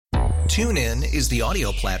TuneIn is the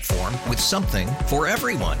audio platform with something for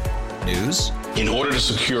everyone. News. In order to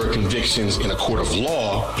secure convictions in a court of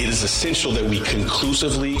law, it is essential that we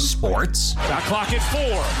conclusively. Sports. Shot clock at 4.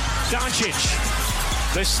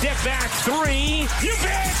 Doncic. The step back 3. You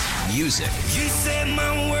bet. Music. You set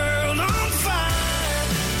my world on fire.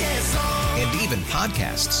 Yes, and even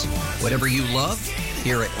podcasts. Whatever you love,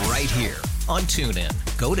 hear it right here on TuneIn.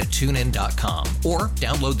 Go to TuneIn.com or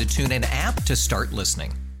download the TuneIn app to start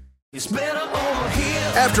listening. It's better over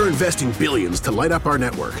here. After investing billions to light up our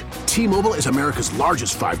network, T-Mobile is America's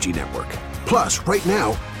largest 5G network. Plus, right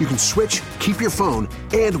now, you can switch, keep your phone,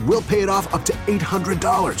 and we'll pay it off up to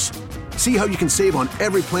 $800. See how you can save on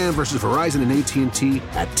every plan versus Verizon and AT&T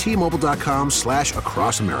at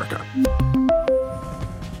T-Mobile.com/across America.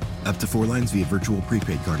 Up to 4 lines via virtual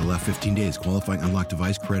prepaid card. Allow 15 days. Qualifying unlocked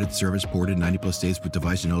device credit service ported 90+ states with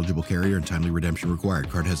device and eligible carrier and timely redemption required.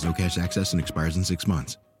 Card has no cash access and expires in 6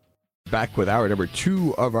 months. Back with hour number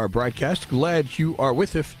 2 of our broadcast. Glad you are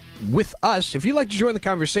with us. If you'd like to join the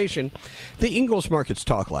conversation, the Ingalls Markets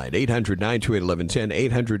Talk Line, 800-928-1110,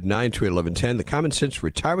 800-928-1110, the Common Sense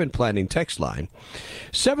Retirement Planning text line,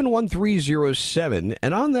 71307.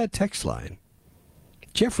 And on that text line,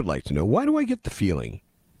 Jeff would like to know, why do I get the feeling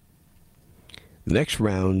the next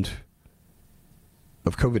round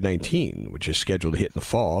of COVID-19, which is scheduled to hit in the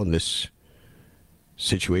fall, and this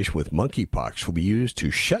situation with monkeypox will be used to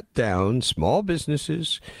shut down small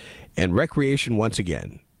businesses and recreation once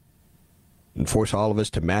again and force all of us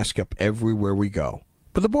to mask up everywhere we go.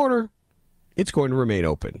 But the border, it's going to remain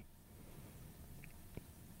open.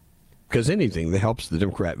 Because anything that helps the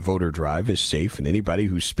Democrat voter drive is safe, and anybody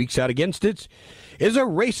who speaks out against it is a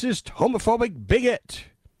racist, homophobic bigot.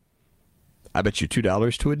 I bet you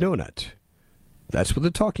 $2 to a donut. That's what the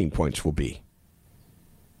talking points will be.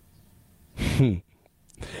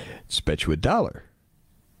 It's bet you $1.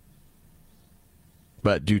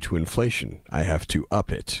 But due to inflation, I have to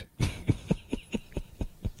up it.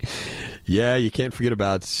 Yeah, you can't forget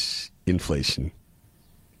about inflation.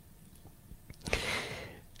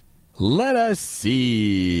 Let us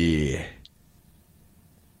see.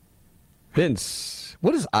 Vince,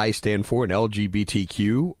 what does I stand for in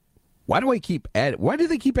LGBTQ? Why do they keep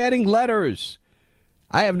adding letters?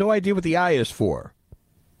 I have no idea what the I is for.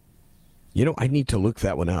 You know, I need to look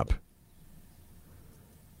that one up.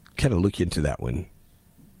 Kind of look into that one.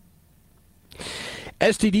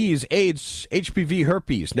 STDs, AIDS, HPV,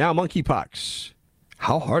 herpes, now monkeypox.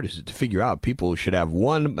 How hard is it to figure out people should have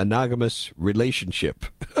one monogamous relationship?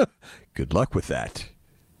 Good luck with that.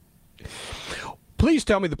 Please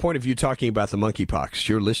tell me the point of view talking about the monkeypox.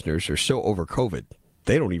 Your listeners are so over COVID,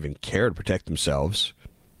 they don't even care to protect themselves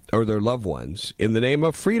or their loved ones in the name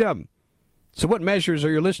of freedom. So what measures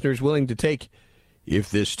are your listeners willing to take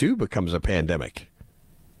if this too becomes a pandemic?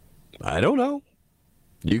 I don't know.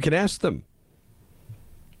 You can ask them.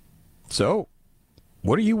 So,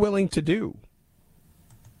 what are you willing to do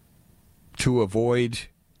to avoid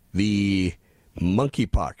the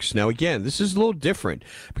monkeypox? Now, again, this is a little different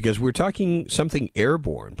because we're talking something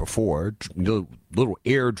airborne before, little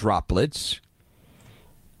air droplets.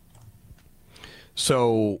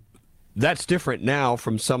 So, that's different now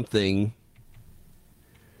from something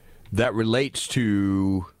that relates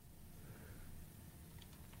to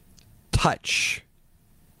touch.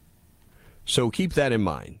 So keep that in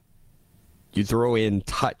mind. You throw in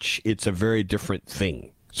touch, it's a very different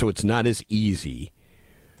thing. So it's not as easy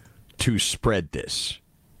to spread this.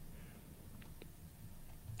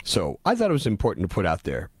 So I thought it was important to put out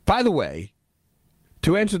there. By the way,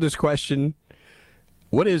 to answer this question,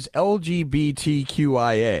 what is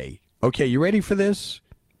LGBTQIA? Okay, you ready for this?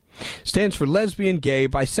 Stands for lesbian, gay,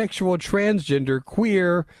 bisexual, transgender,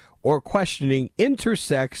 queer, or questioning,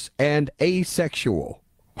 intersex, and asexual.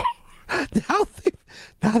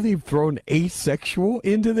 Now they've thrown asexual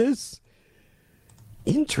into this?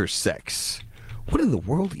 Intersex. What in the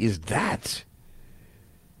world is that?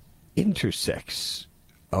 Intersex.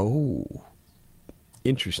 Oh.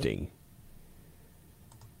 Interesting.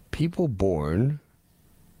 People born.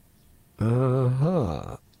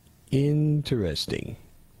 Interesting.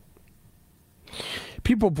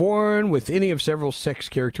 People born with any of several sex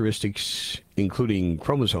characteristics, including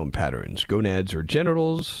chromosome patterns, gonads, or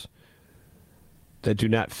genitals that do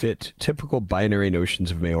not fit typical binary notions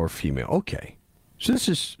of male or female. Okay. So this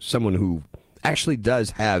is someone who actually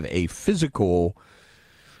does have a physical,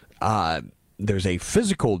 there's a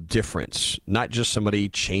physical difference, not just somebody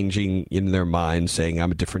changing in their mind saying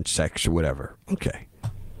I'm a different sex or whatever. Okay.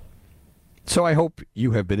 So I hope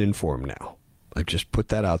you have been informed now. I've just put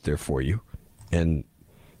that out there for you. And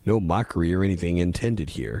no mockery or anything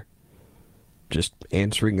intended here. just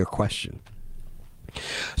answering a question.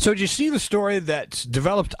 So did you see the story that's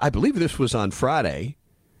developed? I believe this was on Friday.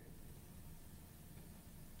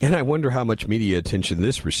 And I wonder how much media attention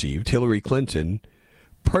this received. Hillary Clinton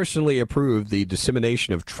personally approved the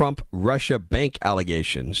dissemination of Trump-Russia bank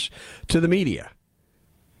allegations to the media.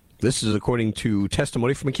 This is according to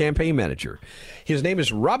testimony from a campaign manager. His name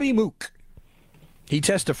is Robbie Mook. He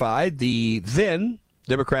testified the then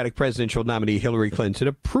Democratic presidential nominee Hillary Clinton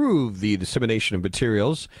approved the dissemination of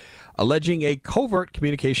materials alleging a covert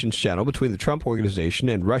communications channel between the Trump organization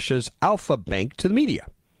and Russia's Alpha Bank to the media,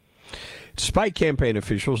 despite campaign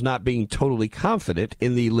officials not being totally confident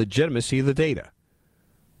in the legitimacy of the data.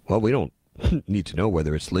 Well, we don't need to know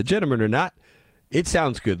whether it's legitimate or not. It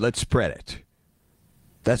sounds good. Let's spread it.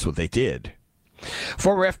 That's what they did.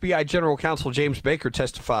 Former FBI General Counsel James Baker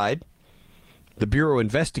testified the Bureau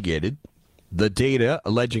investigated the data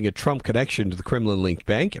alleging a Trump connection to the Kremlin-linked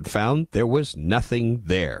bank and found there was nothing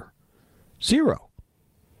there. Zero.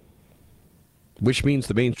 Which means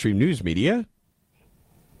the mainstream news media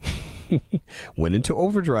went into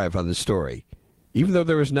overdrive on the story, even though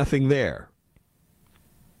there was nothing there.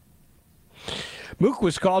 Mook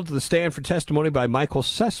was called to the stand for testimony by Michael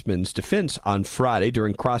Sussman's defense on Friday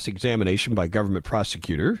during cross-examination by government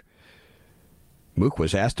prosecutor. Mook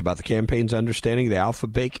was asked about the campaign's understanding of the Alpha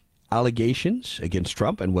Bank allegations against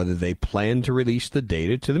Trump and whether they planned to release the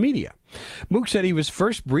data to the media. Mook said he was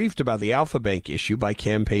first briefed about the Alpha Bank issue by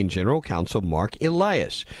campaign general counsel Mark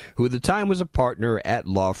Elias, who at the time was a partner at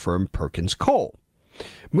law firm Perkins Cole.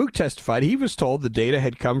 Mook testified he was told the data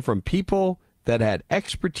had come from people that had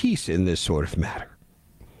expertise in this sort of matter.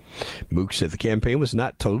 Mook said the campaign was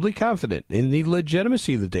not totally confident in the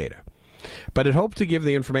legitimacy of the data, but had hoped to give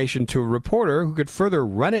the information to a reporter who could further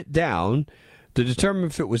run it down to determine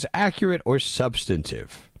if it was accurate or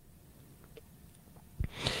substantive.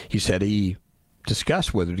 He said he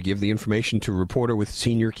discussed whether to give the information to a reporter with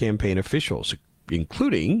senior campaign officials,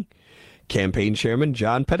 including campaign chairman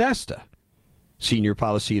John Podesta, senior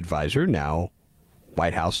policy advisor, now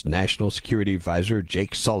White House National Security Advisor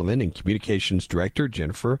Jake Sullivan, and communications director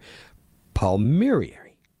Jennifer Palmieri.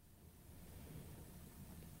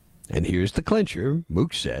 And here's the clincher.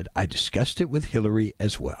 Mook said, I discussed it with Hillary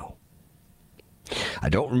as well. I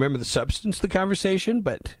don't remember the substance of the conversation,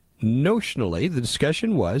 but notionally the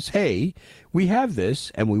discussion was, hey, we have this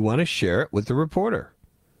and we want to share it with the reporter.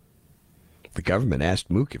 The government asked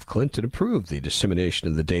Mook if Clinton approved the dissemination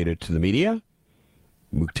of the data to the media.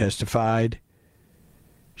 Mook testified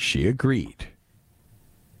she agreed.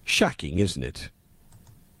 Shocking, isn't it?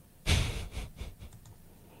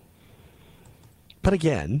 But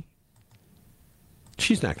again,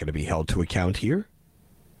 she's not going to be held to account here.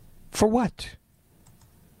 For what?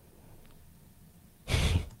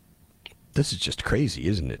 This is just crazy,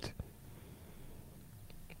 isn't it?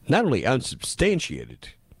 Not only unsubstantiated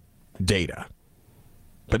data,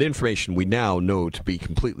 but information we now know to be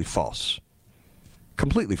completely false.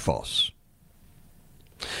 Completely false.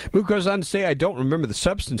 Mook goes on to say, I don't remember the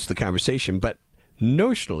substance of the conversation, but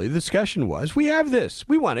notionally the discussion was, we have this.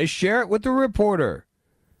 We want to share it with the reporter.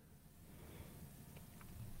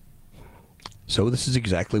 So this is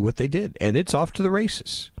exactly what they did, and it's off to the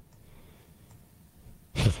races.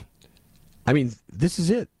 I mean, this is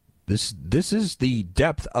it. This is the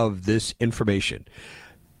depth of this information.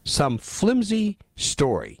 Some flimsy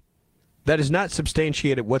story that is not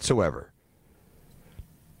substantiated whatsoever.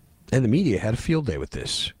 And the media had a field day with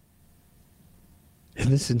this.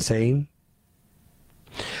 Isn't this insane?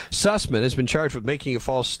 Sussman has been charged with making a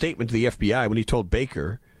false statement to the FBI when he told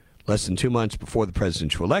Baker, less than 2 months before the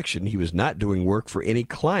presidential election, he was not doing work for any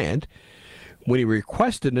client when he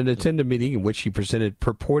requested an attendee meeting in which he presented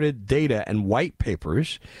purported data and white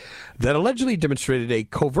papers that allegedly demonstrated a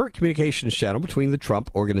covert communications channel between the Trump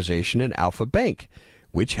organization and Alpha Bank,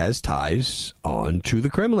 which has ties on to the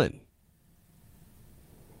Kremlin.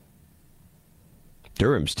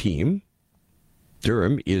 Durham's team.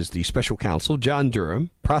 Durham is the special counsel, John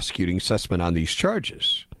Durham, prosecuting Sussman on these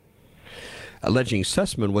charges, alleging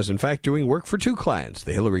Sussman was in fact doing work for two clients,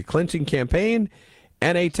 the Hillary Clinton campaign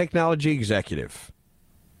and a technology executive,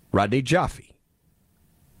 Rodney Jaffe.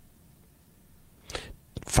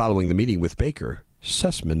 Following the meeting with Baker,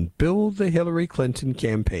 Sussman billed the Hillary Clinton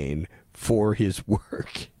campaign for his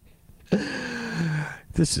work.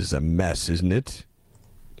 This is a mess, isn't it?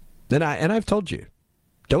 And I've told you,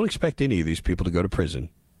 don't expect any of these people to go to prison.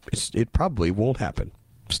 It probably won't happen.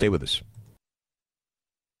 Stay with us.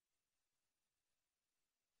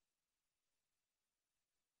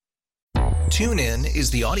 TuneIn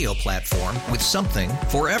is the audio platform with something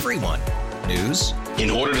for everyone. News. In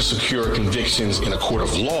order to secure convictions in a court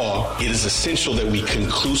of law, it is essential that we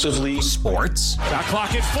conclusively. Sports. Shot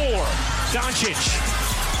clock at 4.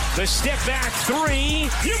 Doncic. The step back 3.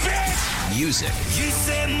 You bet. Music. You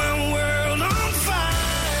set my world on fire.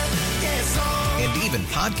 Yes, And even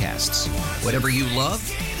podcasts. Whatever you love,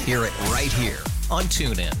 hear it right here on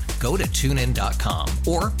TuneIn. Go to TuneIn.com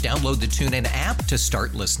or download the TuneIn app to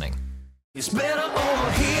start listening. it's better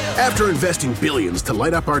over here. After investing billions to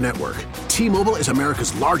light up our network, T-Mobile is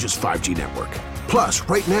America's largest 5G network. Plus,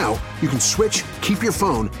 right now, you can switch, keep your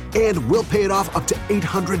phone, and we'll pay it off up to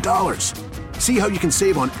 $800. See how you can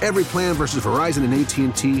save on every plan versus Verizon and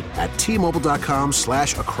AT&T at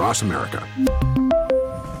T-Mobile.com/across America.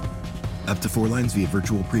 Up to 4 lines via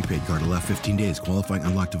virtual prepaid card. Allow 15 days. Qualifying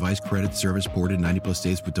unlocked device credit service ported 90-plus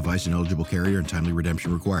days with device and eligible carrier and timely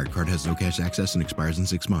redemption required. Card has no cash access and expires in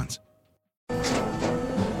 6 months.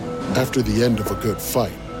 After the end of a good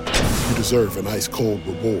fight, you deserve an ice-cold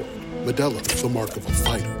reward. Modelo is the mark of a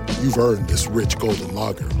fighter. You've earned this rich golden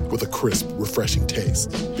lager with a crisp, refreshing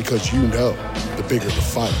taste. Because you know, the bigger the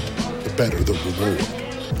fight, the better the reward.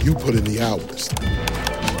 You put in the hours,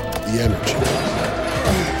 the energy,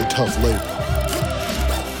 the tough labor.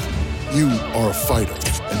 You are a fighter,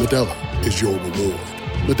 and Modelo is your reward.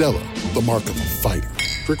 Modelo, the mark of a fighter.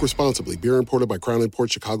 Drink responsibly. Beer imported by Crown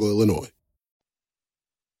Imports, Chicago, Illinois.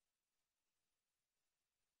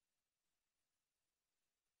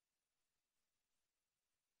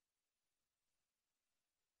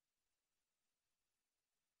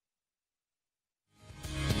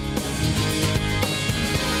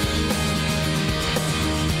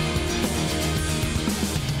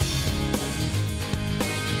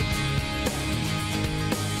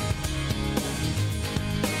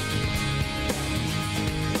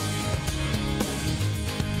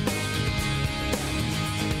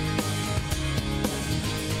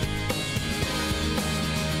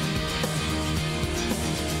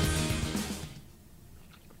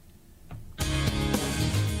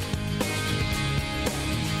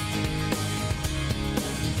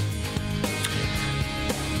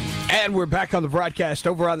 And we're back on the broadcast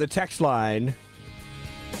over on the text line.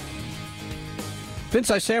 Vince,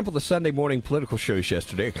 I sampled the Sunday morning political shows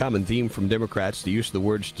yesterday. A common theme from Democrats, the use of the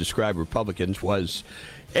words to describe Republicans was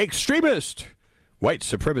extremist, white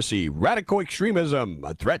supremacy, radical extremism,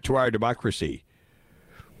 a threat to our democracy.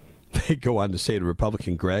 They go on to say the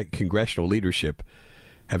Republican congressional leadership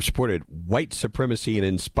have supported white supremacy and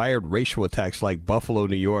inspired racial attacks like Buffalo,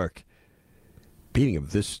 New York. Beating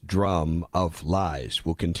of this drum of lies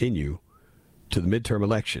will continue to the midterm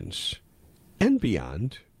elections and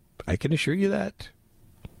beyond. I can assure you that.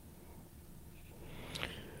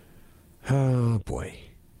 Oh, boy.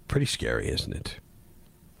 Pretty scary, isn't it?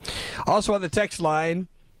 Also on the text line,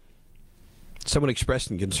 someone expressed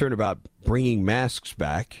concern about bringing masks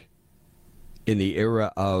back in the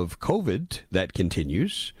era of COVID. That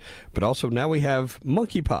continues. But also now we have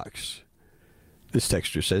monkeypox. This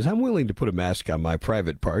texter says, I'm willing to put a mask on my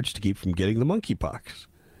private parts to keep from getting the monkeypox.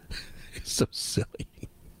 It's so silly.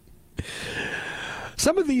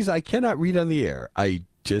 Some of these I cannot read on the air. I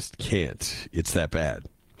just can't. It's that bad.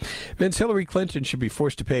 Vince, Hillary Clinton should be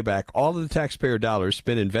forced to pay back all of the taxpayer dollars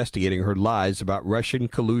spent investigating her lies about Russian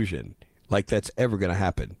collusion. Like that's ever going to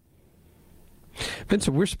happen. Vince,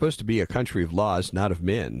 we're supposed to be a country of laws, not of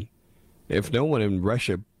men. If no one in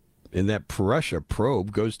Russia, in that Russia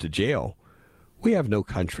probe, goes to jail, we have no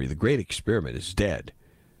country. The great experiment is dead.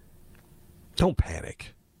 Don't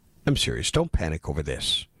panic. I'm serious. Don't panic over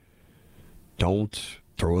this. Don't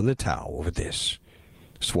throw in the towel over this.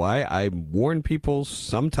 That's why I warned people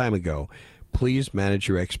some time ago, please manage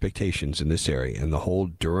your expectations in this area. And the whole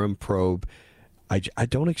Durham probe, I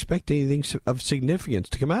don't expect anything of significance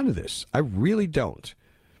to come out of this. I really don't.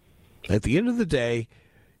 At the end of the day,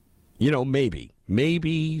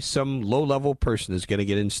 maybe some low-level person is going to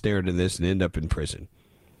get ensnared in this and end up in prison.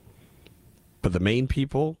 But the main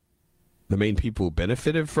people who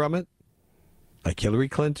benefited from it, like Hillary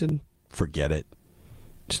Clinton, forget it.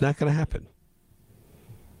 It's not going to happen.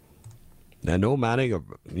 Now, no amount of,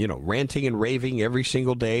 ranting and raving every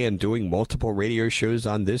single day and doing multiple radio shows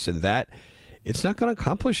on this and that, it's not going to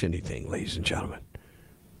accomplish anything, ladies and gentlemen.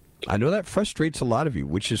 I know that frustrates a lot of you,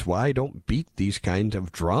 which is why I don't beat these kind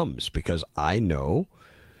of drums, because I know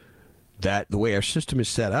that the way our system is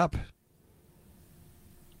set up,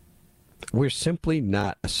 we're simply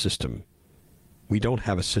not a system. We don't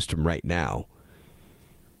have a system right now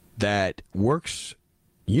that works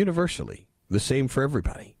universally, the same for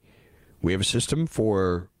everybody. We have a system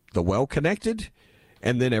for the well-connected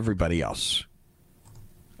and then everybody else.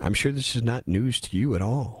 I'm sure this is not news to you at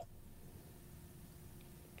all.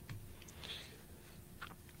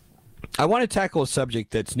 I want to tackle a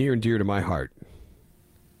subject that's near and dear to my heart.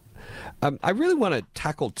 I really want to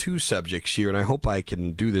tackle two subjects here, and I hope I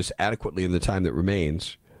can do this adequately in the time that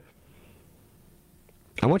remains.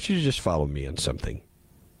 I want you to just follow me on something.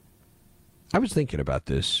 I was thinking about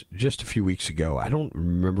this just a few weeks ago. I don't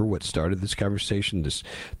remember what started this conversation, this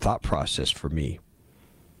thought process for me.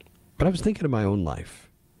 But I was thinking of my own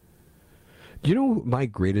life. Do you know what my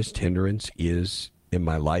greatest hindrance is in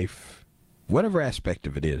my life? Whatever aspect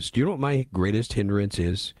of it is. Do you know what my greatest hindrance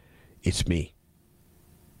is? It's me.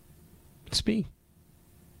 It's me.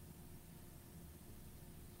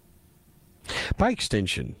 By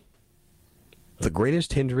extension, the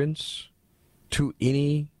greatest hindrance to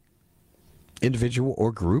any individual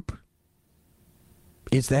or group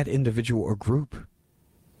is that individual or group.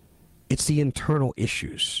 It's the internal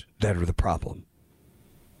issues that are the problem.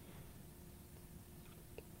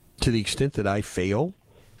 To the extent that I fail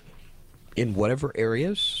in whatever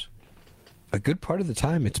areas, a good part of the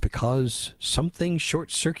time it's because something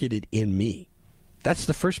short-circuited in me. That's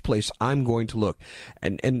the first place I'm going to look.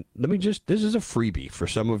 And let me just, this is a freebie for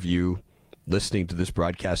some of you listening to this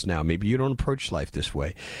broadcast now. Maybe you don't approach life this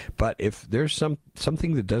way. But if there's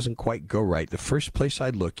something that doesn't quite go right, the first place I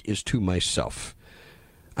look is to myself.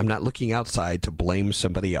 I'm not looking outside to blame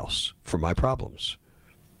somebody else for my problems.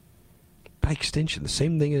 By extension, the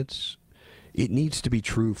same thing it needs to be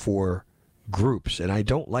true for groups. And I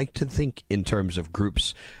don't like to think in terms of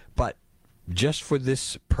groups, but just for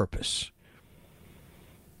this purpose.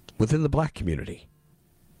 Within the black community,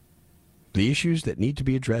 the issues that need to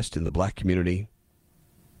be addressed in the black community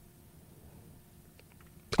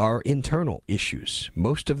are internal issues.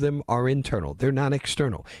 Most of them are internal. They're not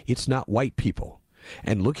external. It's not white people.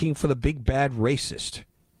 And looking for the big bad racist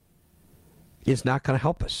is not going to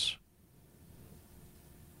help us.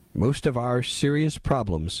 Most of our serious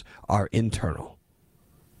problems are internal.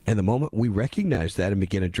 And the moment we recognize that and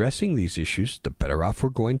begin addressing these issues, the better off we're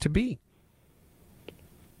going to be.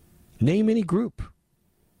 Name any group.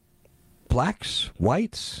 Blacks,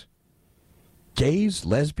 whites, gays,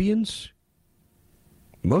 lesbians.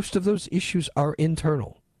 Most of those issues are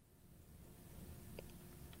internal.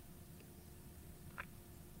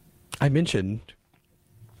 I mentioned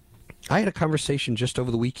I had a conversation just over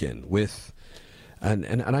the weekend with,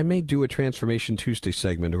 and I may do a Transformation Tuesday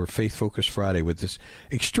segment or Faith Focus Friday with this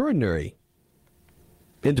extraordinary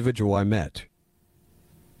individual I met.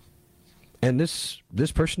 And this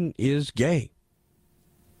person is gay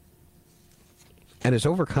and has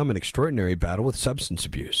overcome an extraordinary battle with substance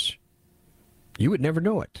abuse. You would never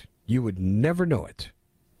know it. You would never know it.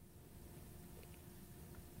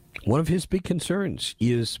 One of his big concerns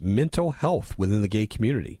is mental health within the gay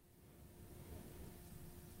community.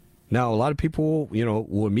 Now, a lot of people,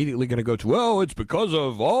 will immediately going to go to, well, it's because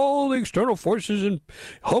of all the external forces and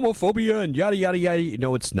homophobia and yada, yada, yada.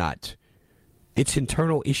 No, it's not. It's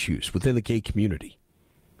internal issues within the gay community.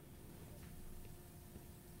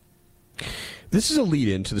 This is a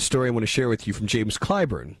lead-in to the story I want to share with you from James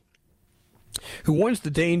Clyburn, who warns the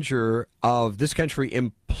danger of this country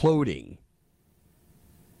imploding,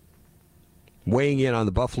 weighing in on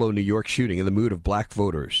the Buffalo, New York shooting and the mood of black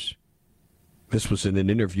voters. This was in an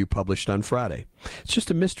interview published on Friday. It's just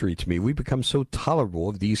a mystery to me. We become so tolerable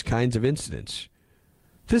of these kinds of incidents.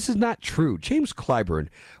 This is not true. James Clyburn,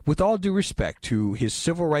 with all due respect to his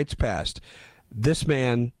civil rights past, this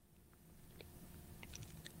man,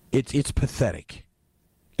 it's pathetic.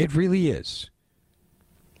 It really is.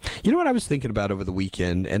 You know what I was thinking about over the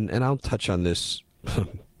weekend, and I'll touch on this.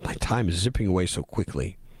 My time is zipping away so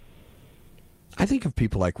quickly. I think of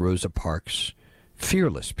people like Rosa Parks,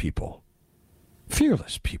 fearless people.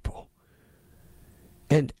 Fearless people.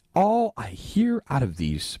 And all I hear out of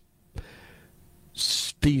these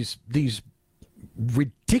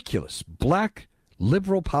ridiculous black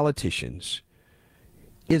liberal politicians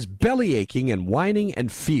is belly aching and whining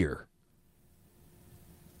and fear.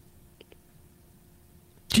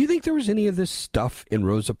 Do you think there was any of this stuff in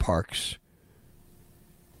Rosa Parks?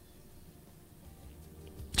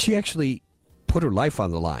 She actually put her life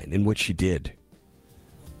on the line in what she did.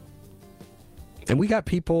 And we got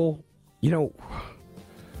people, we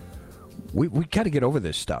got to get over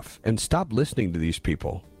this stuff and stop listening to these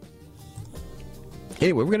people.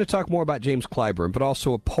 Anyway, we're going to talk more about James Clyburn, but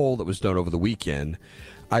also a poll that was done over the weekend.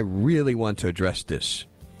 I really want to address this.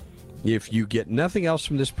 If you get nothing else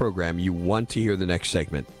from this program, you want to hear the next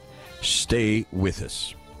segment. Stay with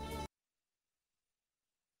us.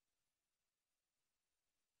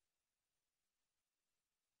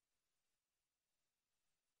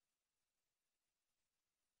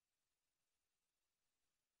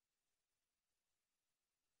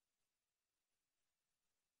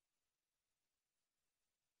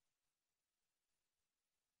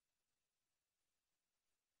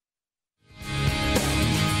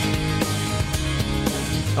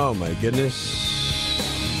 Oh, my goodness.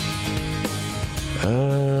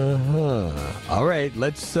 All right,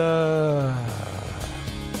 let's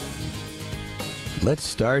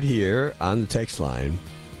start here on the text line.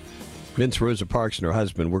 Vince Rosa Parks and her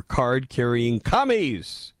husband were card-carrying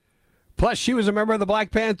commies. Plus, she was a member of the Black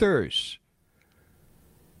Panthers.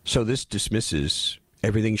 So this dismisses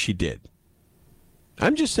everything she did.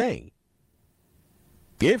 I'm just saying,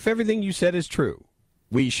 if everything you said is true,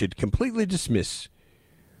 we should completely dismiss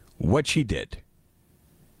what she did.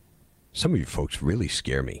 Some of you folks really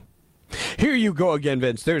scare me. Here you go again,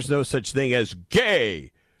 Vince. There's no such thing as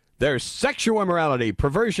gay. There's sexual immorality,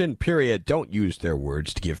 perversion, period. Don't use their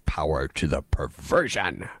words to give power to the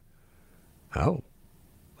perversion. Oh,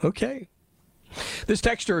 okay. This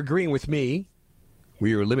texter agreeing with me,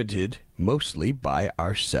 we are limited mostly by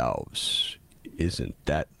ourselves. Isn't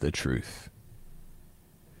that the truth?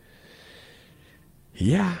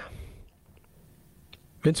 Yeah.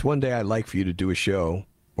 Vince, one day I'd like for you to do a show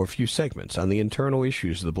or a few segments on the internal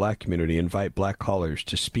issues of the black community, invite black callers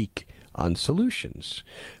to speak on solutions.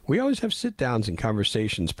 We always have sit-downs and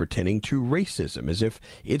conversations pertaining to racism, as if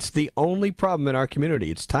it's the only problem in our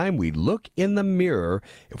community. It's time we look in the mirror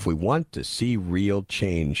if we want to see real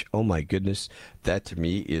change. Oh my goodness, that to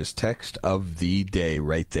me is text of the day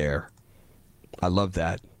right there. I love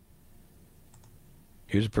that.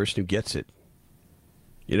 Here's a person who gets it.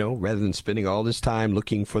 You know, rather than spending all this time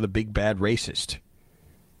looking for the big bad racist,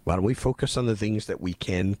 why don't we focus on the things that we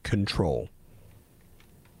can control?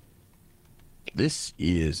 This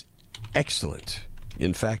is excellent.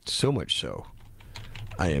 In fact, so much so,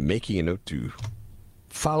 I am making a note to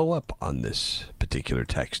follow up on this particular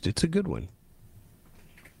text. It's a good one.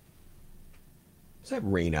 Is that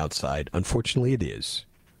rain outside? Unfortunately, it is.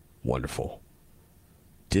 Wonderful.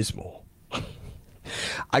 Dismal.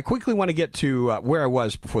 I quickly want to get to where I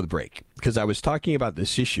was before the break, because I was talking about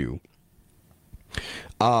this issue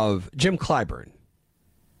of Jim Clyburn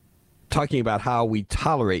talking about how we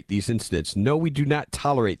tolerate these incidents. No, we do not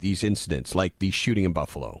tolerate these incidents like the shooting in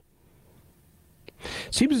Buffalo.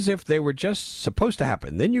 Seems as if they were just supposed to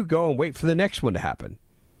happen. Then you go and wait for the next one to happen.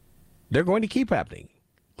 They're going to keep happening.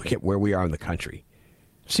 Look at where we are in the country.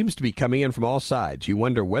 Seems to be coming in from all sides. You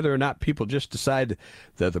wonder whether or not people just decide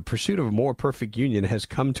that the pursuit of a more perfect union has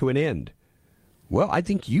come to an end. Well, I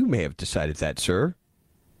think you may have decided that, sir.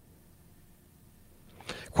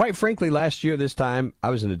 Quite frankly, last year this time, I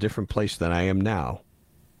was in a different place than I am now.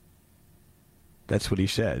 That's what he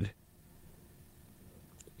said.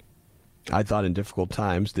 I thought in difficult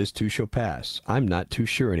times, this too shall pass. I'm not too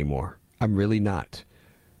sure anymore. I'm really not.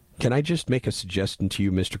 Can I just make a suggestion to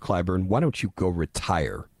you, Mr. Clyburn? Why don't you go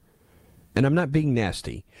retire? And I'm not being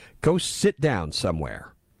nasty. Go sit down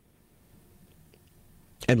somewhere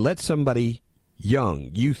and let somebody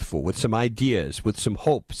young, youthful, with some ideas, with some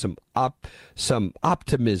hope, some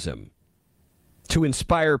optimism to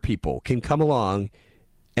inspire people can come along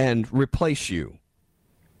and replace you.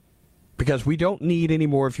 Because we don't need any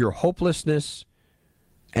more of your hopelessness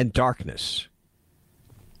and darkness.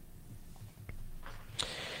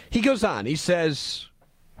 He goes on. He says,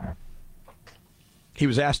 he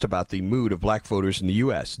was asked about the mood of black voters in the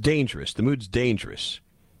U.S. Dangerous. The mood's dangerous.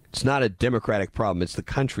 It's not a Democratic problem. It's the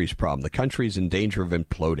country's problem. The country's in danger of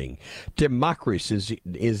imploding. Democracy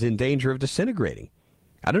is in danger of disintegrating.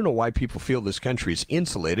 I don't know why people feel this country is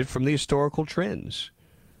insulated from the historical trends.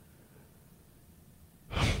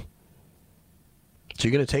 So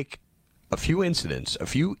you're going to take a few incidents, a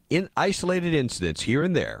few isolated incidents here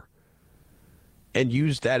and there, and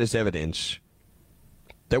use that as evidence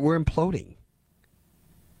that we're imploding.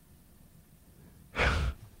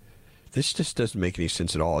 This just doesn't make any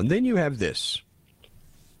sense at all. And then you have this.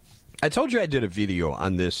 I told you I did a video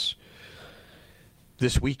on this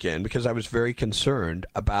weekend because I was very concerned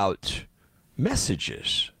about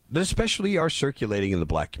messages that especially are circulating in the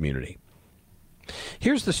black community.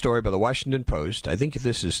 Here's the story by the Washington Post. I think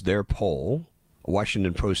this is their poll, a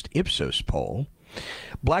Washington Post Ipsos poll.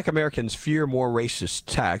 Black Americans fear more racist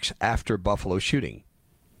attacks after Buffalo shooting.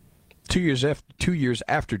 2 years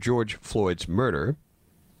after George Floyd's murder,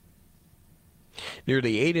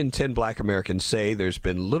 nearly 8 in 10 black Americans say there's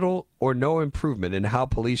been little or no improvement in how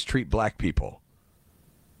police treat black people.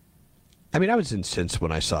 I mean, I was incensed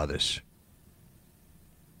when I saw this.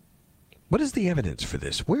 What is the evidence for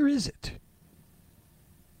this? Where is it?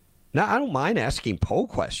 Now, I don't mind asking poll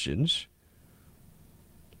questions,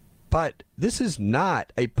 but this is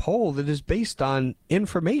not a poll that is based on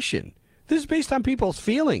information. This is based on people's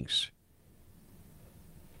feelings.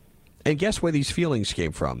 And guess where these feelings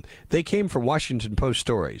came from? They came from Washington Post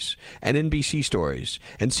stories, and NBC stories,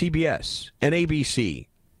 and CBS, and ABC.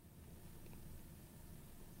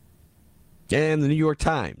 and the New York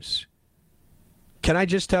Times. Can I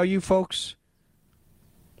just tell you, folks?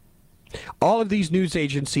 All of these news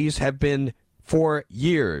agencies have been, for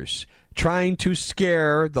years, trying to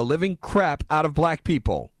scare the living crap out of black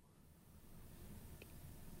people.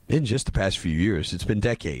 In just the past few years, it's been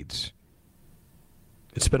decades.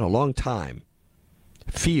 It's been a long time.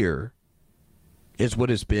 Fear is what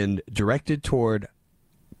has been directed toward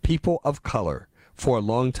people of color for a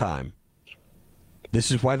long time.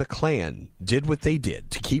 This is why the Klan did what they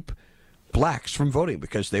did to keep blacks from voting,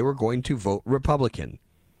 because they were going to vote Republican.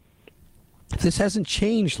 This hasn't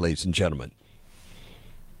changed, ladies and gentlemen.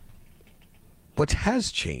 What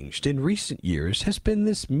has changed in recent years has been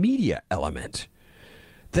this media element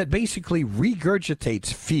that basically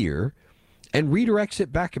regurgitates fear and redirects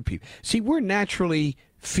it back at people. See, we're naturally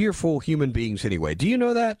fearful human beings anyway. Do you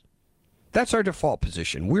know that? That's our default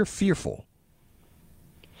position. We're fearful.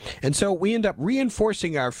 And so we end up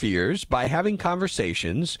reinforcing our fears by having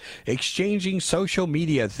conversations, exchanging social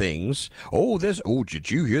media things. Oh, did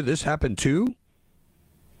you hear this happen too?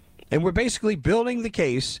 And we're basically building the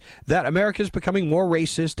case that America is becoming more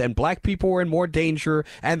racist and black people are in more danger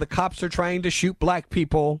and the cops are trying to shoot black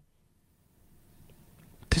people.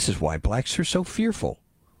 This is why blacks are so fearful.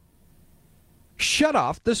 Shut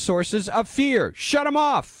off the sources of fear. Shut them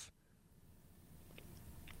off.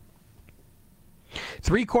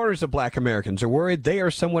 3/4 of black Americans are worried they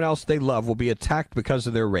or someone else they love will be attacked because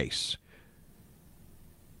of their race.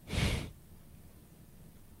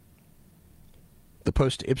 The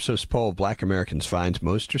post-Ipsos poll of black Americans finds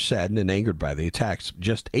most are saddened and angered by the attacks.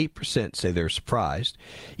 Just 8% say they're surprised.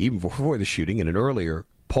 Even before the shooting, in an earlier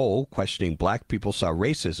poll questioning black people saw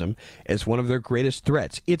racism as one of their greatest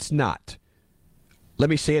threats. It's not. Let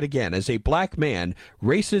me say it again. As a black man,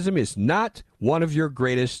 racism is not one of your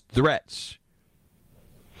greatest threats.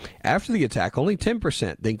 After the attack, only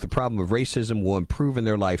 10% think the problem of racism will improve in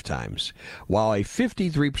their lifetimes, while a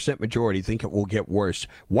 53% majority think it will get worse.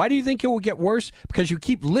 Why do you think it will get worse? Because you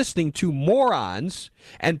keep listening to morons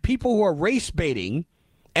and people who are race baiting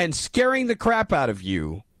and scaring the crap out of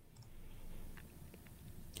you.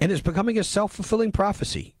 And it's becoming a self-fulfilling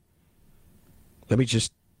prophecy. Let me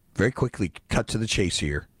just very quickly cut to the chase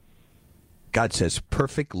here. God says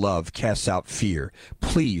perfect love casts out fear.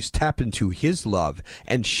 Please tap into his love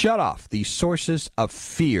and shut off these sources of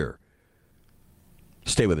fear.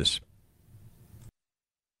 Stay with us.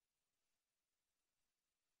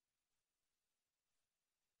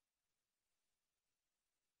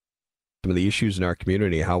 Some of the issues in our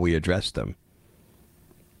community, how we address them.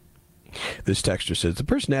 This texter says, the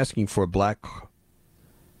person asking for a black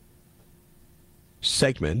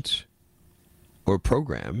segment or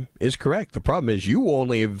program is correct. The problem is you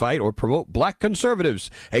only invite or promote black conservatives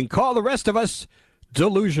and call the rest of us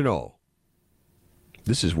delusional.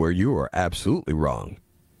 This is where you are absolutely wrong.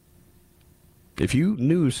 If you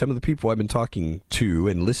knew some of the people I've been talking to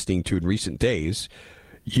and listening to in recent days,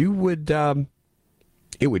 you would,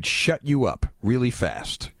 it would shut you up really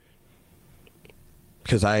fast.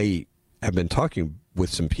 Because I have been talking with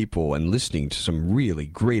some people and listening to some really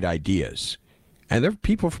great ideas. And they're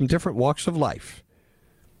people from different walks of life.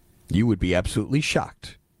 You would be absolutely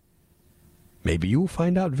shocked. Maybe you will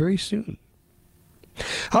find out very soon.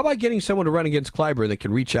 How about getting someone to run against Clyburn that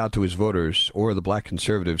can reach out to his voters or the black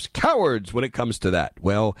conservatives? Cowards when it comes to that.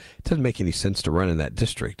 Well, it doesn't make any sense to run in that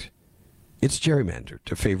district. It's gerrymandered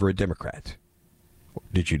to favor a Democrat.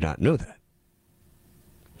 Did you not know that?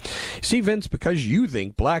 See, Vince, because you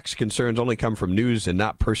think blacks' concerns only come from news and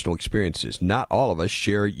not personal experiences, not all of us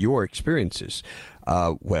share your experiences.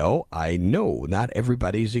 Well, I know not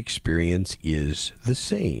everybody's experience is the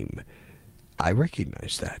same. I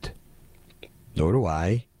recognize that. Nor do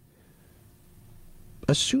I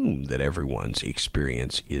assume that everyone's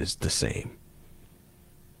experience is the same.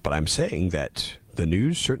 But I'm saying that the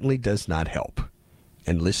news certainly does not help.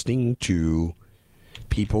 And listening to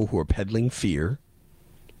people who are peddling fear,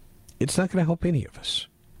 it's not going to help any of us.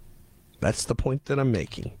 That's the point that I'm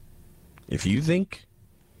making. If you think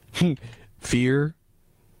fear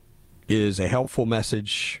is a helpful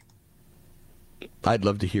message, I'd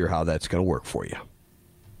love to hear how that's going to work for you.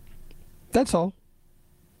 That's all.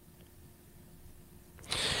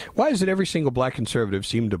 Why is it every single black conservative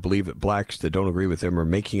seem to believe that blacks that don't agree with them are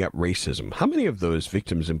making up racism? How many of those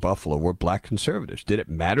victims in Buffalo were black conservatives? Did it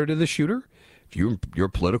matter to the shooter? If your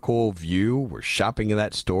political view were shopping in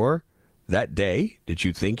that store that day, did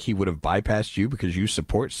you think he would have bypassed you because you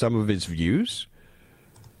support some of his views?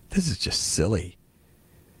 This is just silly.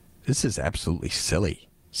 This is absolutely silly.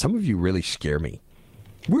 Some of you really scare me.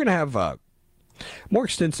 We're going to have a more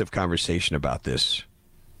extensive conversation about this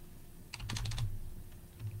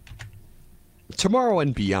tomorrow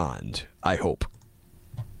and beyond, I hope.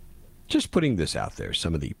 Just putting this out there,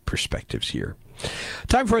 some of the perspectives here.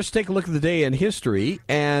 Time for us to take a look at the day in history.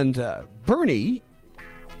 And Bernie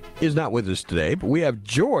is not with us today, but we have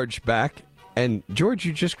George back. And George,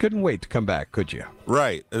 you just couldn't wait to come back, could you?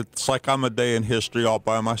 Right. It's like I'm a day in history all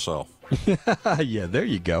by myself. Yeah, there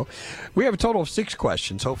you go. We have a total of 6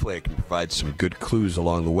 questions. Hopefully I can provide some good clues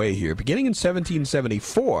along the way here. Beginning in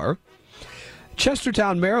 1774,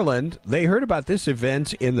 Chestertown, Maryland, they heard about this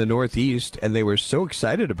event in the Northeast, and they were so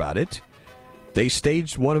excited about it, they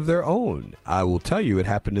staged one of their own. I will tell you, it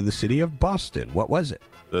happened in the city of Boston. What was it?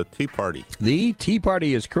 The Tea Party. The Tea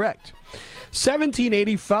Party is correct.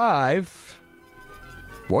 1785.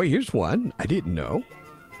 Boy, here's one I didn't know.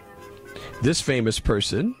 This famous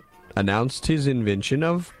person announced his invention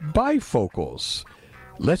of bifocals.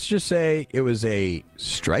 Let's just say it was a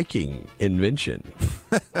striking invention.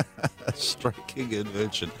 A striking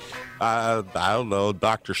invention. I don't know,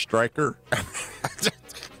 Dr. Stryker.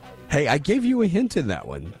 Hey, I gave you a hint in that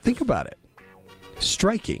one. Think about it.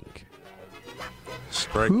 Striking.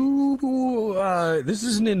 Who? This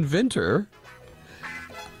is an inventor.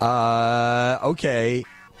 Okay.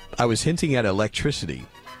 I was hinting at electricity.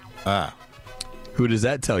 Who does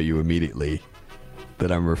that tell you immediately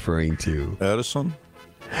that I'm referring to? Edison?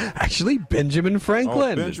 Actually, Benjamin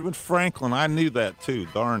Franklin. Oh, Benjamin Franklin. I knew that too.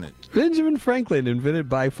 Darn it. Benjamin Franklin invented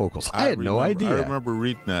bifocals. I had no idea. I remember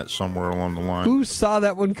reading that somewhere along the line. Who saw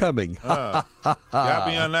that one coming? Got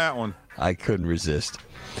me on that one. I couldn't resist.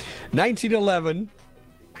 1911,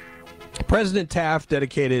 President Taft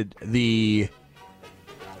dedicated the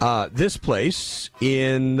this place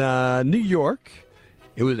in New York.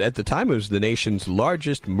 It was at the time it was the nation's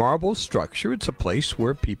largest marble structure. It's a place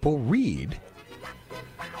where people read.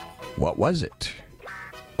 What was it?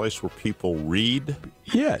 Place where people read?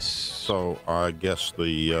 Yes. So I guess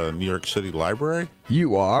the New York City Library?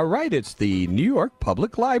 You are right. It's the New York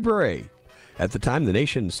Public Library. At the time, the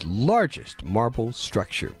nation's largest marble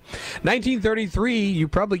structure. 1933, you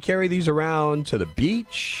probably carry these around to the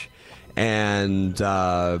beach, and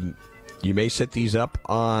you may set these up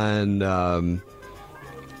on,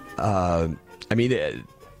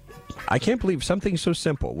 I can't believe something so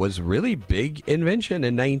simple was a really big invention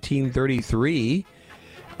in 1933.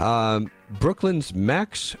 Brooklyn's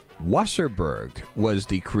Max Wasserberg was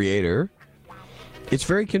the creator. It's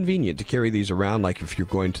very convenient to carry these around, like if you're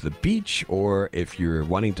going to the beach or if you're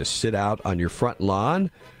wanting to sit out on your front lawn.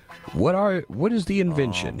 What is the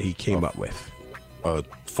invention he came up with? A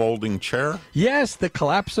folding chair? Yes, the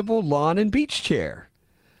collapsible lawn and beach chair.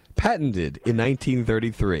 Patented in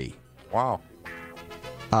 1933. Wow.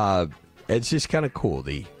 It's just kind of cool,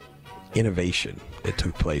 the innovation that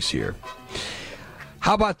took place here.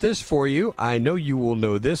 How about this for you? I know you will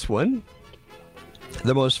know this one.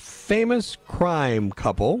 The most famous crime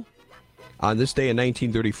couple. On this day in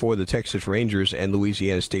 1934, the Texas Rangers and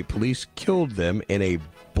Louisiana State Police killed them in a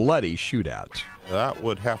bloody shootout. That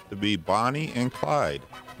would have to be Bonnie and Clyde.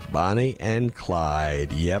 Bonnie and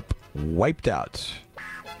Clyde, yep, wiped out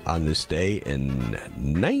on this day in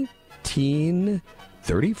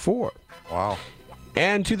 1934. Wow.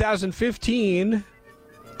 And 2015,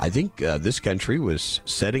 I think this country was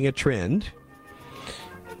setting a trend.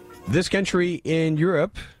 This country in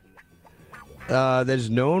Europe that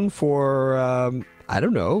is known for,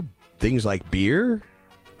 things like beer,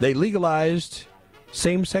 they legalized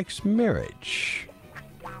same-sex marriage.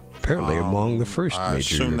 Apparently among the first major I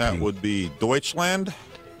assume European. that would be Deutschland?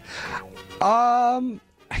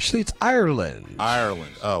 Actually, it's Ireland.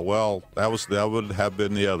 Ireland. Oh, well, that would have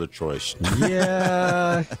been the other choice.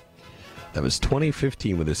 Yeah. That was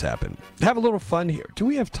 2015 when this happened. Have a little fun here. Do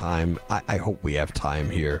we have time? I hope we have time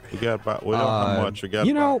here. We don't have much. We're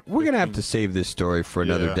going to have to save this story for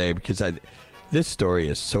another day because this story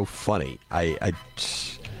is so funny.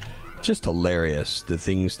 Just hilarious, the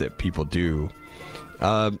things that people do.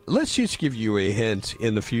 Let's just give you a hint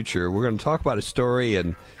in the future. We're going to talk about a story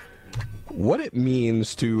and what it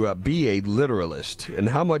means to be a literalist and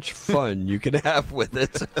how much fun you can have with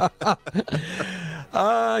it.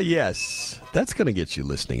 Yes, that's going to get you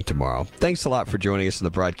listening tomorrow. Thanks a lot for joining us in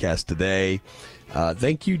the broadcast today.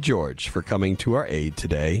 Thank you, George, for coming to our aid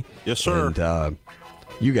today. Yes, sir. And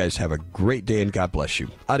you guys have a great day and God bless you.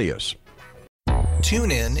 Adios.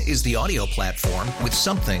 TuneIn is the audio platform with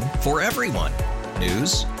something for everyone.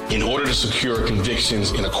 News. In order to secure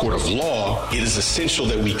convictions in a court of law, it is essential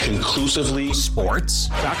that we conclusively. Sports.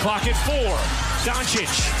 Shot clock at 4. Doncic.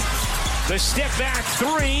 The step back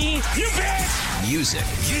 3. You bet. Music.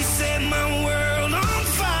 You set my world on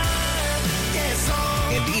fire. Yes,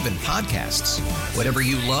 and even podcasts. Whatever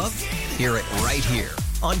you love, hear it right here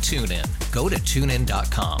on TuneIn. go to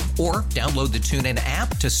TuneIn.com or download the TuneIn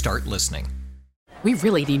app to start listening. We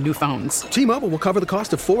really need new phones. T-Mobile will cover the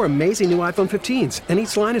cost of 4 amazing new iPhone 15s, and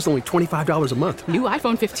each line is only $25 a month. New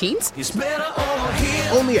iPhone 15s? It's better over here.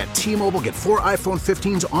 Only at T-Mobile, get 4 iPhone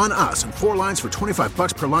 15s on us and 4 lines for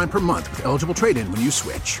 $25 per line per month with eligible trade-in when you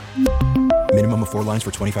switch. Minimum of 4 lines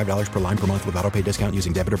for $25 per line per month with autopay discount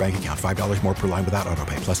using debit or bank account. $5 more per line without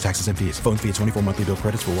autopay, plus taxes and fees. Phone fee at 24 monthly bill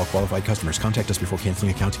credits for well-qualified customers. Contact us before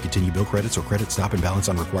canceling account to continue bill credits or credit stop and balance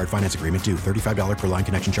on required finance agreement due. $35 per line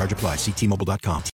connection charge applies. See T-Mobile.com.